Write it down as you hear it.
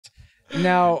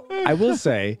Now, I will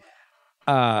say,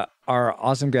 our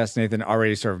awesome guest, Nathan,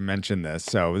 already sort of mentioned this.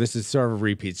 So this is sort of a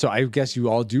repeat. So I guess you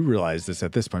all do realize this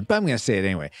at this point, but I'm going to say it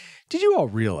anyway. Did you all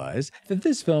realize that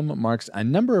this film marks a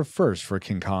number of firsts for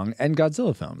King Kong and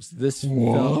Godzilla films? This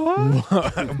film,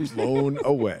 I'm blown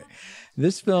away.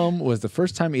 This film was the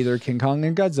first time either King Kong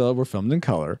and Godzilla were filmed in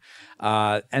color,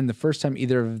 and the first time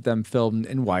either of them filmed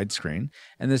in widescreen.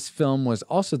 And this film was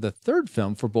also the third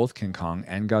film for both King Kong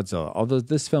and Godzilla, although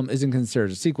this film isn't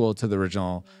considered a sequel to the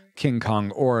original King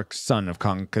Kong or Son of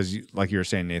Kong, because like you were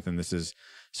saying, Nathan, this is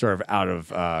sort of out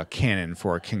of canon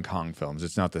for King Kong films.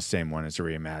 It's not the same one, it's a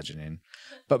reimagining.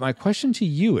 But my question to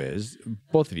you is,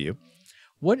 both of you,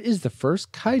 what is the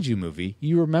first kaiju movie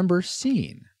you remember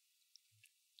seeing?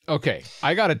 Okay,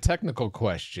 I got a technical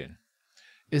question.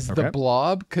 Is the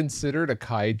blob considered a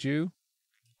kaiju?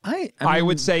 I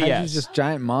would say yes. Just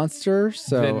giant monster.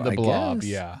 So Then the I blob, guess.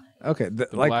 yeah. Okay,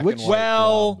 black which? and white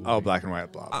Well, blob. Black and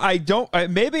white blob. I don't.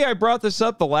 Maybe I brought this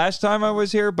up the last time I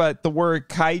was here, but the word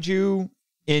kaiju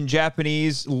in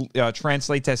Japanese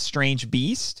translates as strange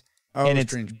beast, and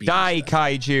it's dai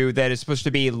kaiju that is supposed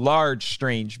to be large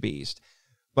strange beast.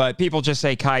 But people just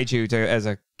say kaiju as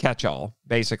a catch-all,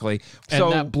 basically. And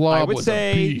so that blob I would was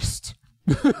say, a beast.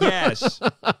 Yes.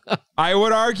 I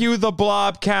would argue the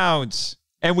blob counts.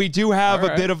 And we do have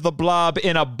a bit of the blob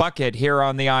in a bucket here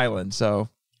on the island. So,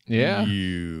 yeah.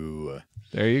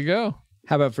 There you go.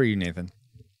 How about for you, Nathan?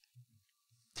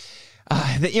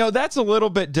 That's a little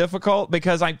bit difficult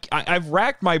because I've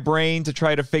racked my brain to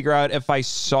try to figure out if I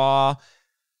saw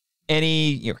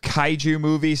any kaiju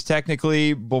movies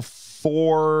technically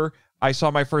before I saw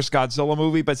my first Godzilla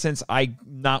movie. But since I'm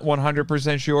not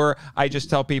 100% sure, I just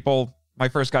tell people my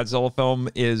first Godzilla film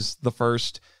is the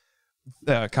first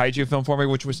kaiju film for me,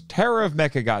 which was Terror of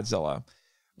Mechagodzilla,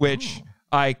 which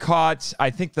I caught, I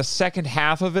think, the second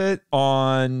half of it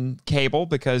on cable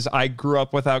because I grew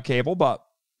up without cable, but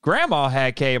Grandma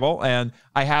had cable, and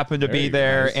I happened to be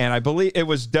there, and I believe it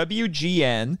was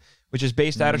WGN, which is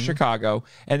based out of Chicago,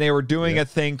 and they were doing a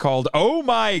thing called Oh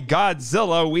My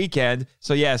Godzilla Weekend.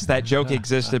 So yes, that joke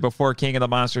existed before King of the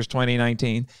Monsters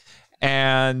 2019.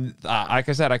 And like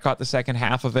I said, I caught the second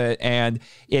half of it, and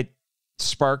it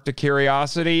sparked a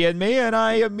curiosity in me, and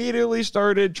I immediately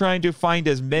started trying to find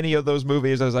as many of those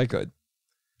movies as I could.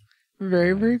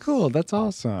 Very, very cool. That's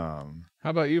awesome. How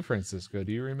about you, Francisco?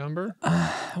 Do you remember?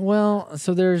 Well,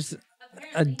 so there's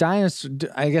a dinosaur.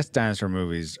 I guess dinosaur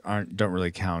movies don't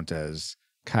really count as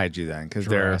kaiju then, because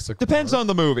they're depends on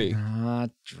the movie.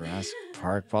 Not Jurassic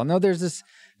Park, Paul. No, there's this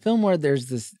film where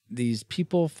there's these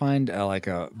people find like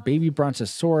a baby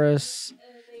brontosaurus,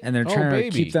 and they're trying to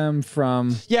keep them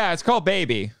from. Yeah, it's called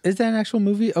Baby. Is that an actual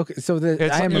movie? Okay, so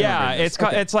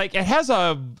it's like it has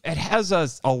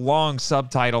a long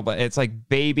subtitle, but it's like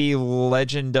Baby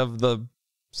Legend of the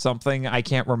something. I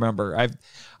can't remember.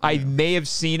 I may have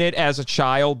seen it as a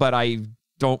child, but I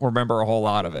don't remember a whole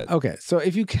lot of it. Okay, so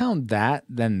if you count that,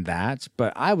 then that.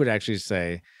 But I would actually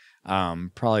say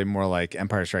probably more like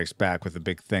Empire Strikes Back with a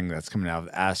big thing that's coming out of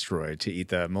the asteroid to eat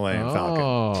the Millennium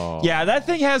Falcon. Yeah, that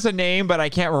thing has a name, but I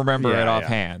can't remember it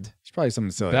offhand. It's probably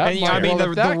something silly.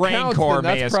 The Rancor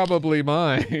may that's probably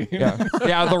mine.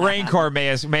 Yeah, the Rancor may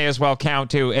as well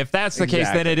count too. If that's the case,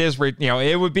 then it is.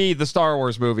 It would be the Star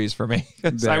Wars movies for me.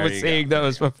 I was seeing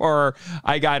those before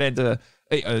I got into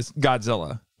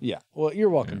Godzilla. Yeah. Well, you're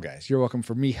welcome, guys. You're welcome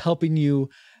for me helping you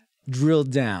drill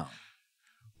down.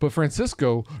 But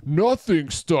Francisco, nothing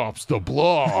stops the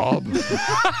blob.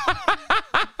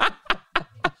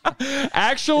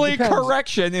 Actually,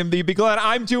 correction, and be glad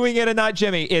I'm doing it and not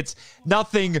Jimmy. It's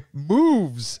nothing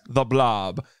moves the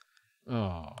blob.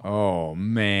 Oh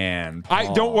man.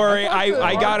 Don't worry.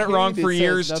 I got it wrong for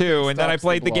years too, and then I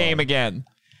played the game again.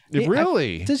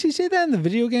 Really? Does he say that in the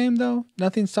video game though?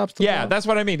 Nothing stops the blob? Yeah, that's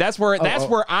what I mean. That's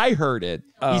where I heard it.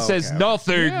 He says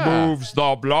nothing moves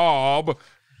the blob.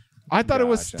 I thought it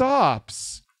was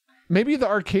stops. Maybe the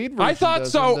arcade version. I thought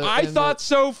so. I thought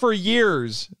so for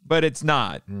years, but it's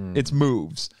not. It's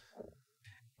moves.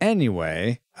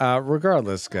 Anyway,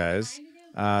 regardless, guys,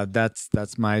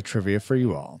 that's my trivia for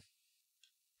you all.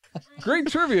 Great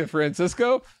trivia,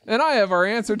 Francisco. And I have our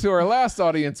answer to our last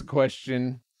audience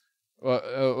question,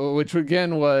 which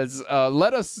again was,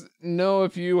 let us know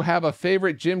if you have a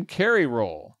favorite Jim Carrey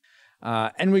role.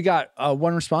 And we got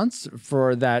one response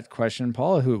for that question,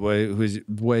 Paul. What is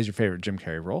your favorite Jim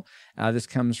Carrey role? This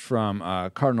comes from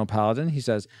Cardinal Paladin. He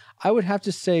says, I would have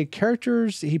to say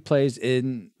characters he plays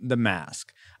in The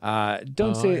Mask.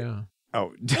 Don't say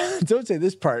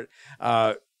this part.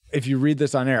 If you read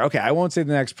this on air. Okay, I won't say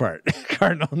the next part,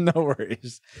 Cardinal, no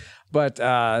worries. But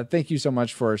thank you so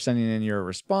much for sending in your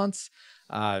response.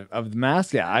 Of the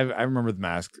mask, yeah, I remember the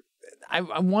mask. I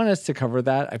want us to cover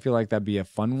that. I feel like that'd be a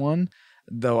fun one,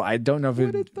 though I don't know if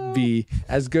it'd be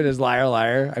as good as Liar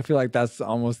Liar. I feel like that's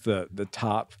almost the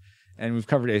top, and we've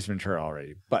covered Ace Ventura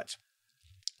already. But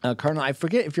Cardinal, I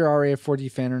forget if you're already a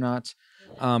 4D fan or not,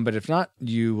 but if not,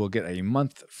 you will get a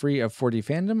month free of 4D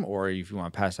fandom, or if you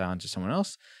want to pass it on to someone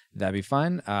else, that'd be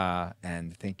fine.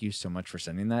 And thank you so much for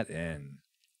sending that in.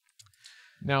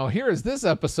 Now, here is this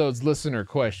episode's listener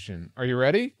question. Are you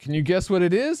ready? Can you guess what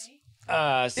it is?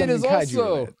 It is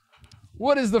also, related.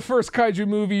 What is the first kaiju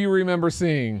movie you remember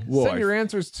seeing? Whoa, Send your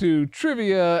answers to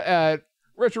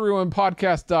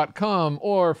trivia@retrorewind.podcast.com,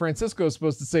 or Francisco's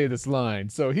supposed to say this line,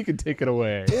 so he can take it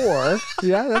away. Or,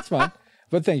 yeah, that's fine.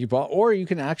 But thank you, Paul. Or you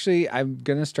can actually,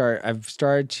 I've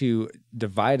started to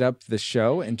divide up the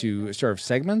show into sort of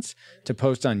segments to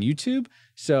post on YouTube.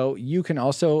 So you can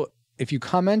also, if you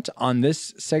comment on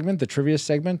this segment, the trivia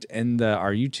segment in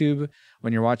our YouTube,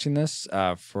 when you're watching this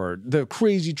for the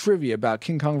crazy trivia about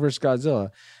King Kong vs. Godzilla,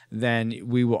 then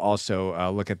we will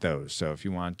also look at those. So if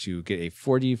you want to get a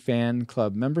 4D fan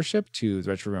club membership to the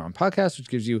Retro Rewind podcast, which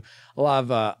gives you a lot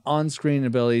of on-screen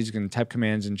abilities, you can type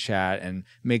commands in chat and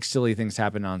make silly things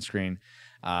happen on screen,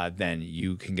 then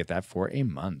you can get that for a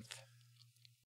month.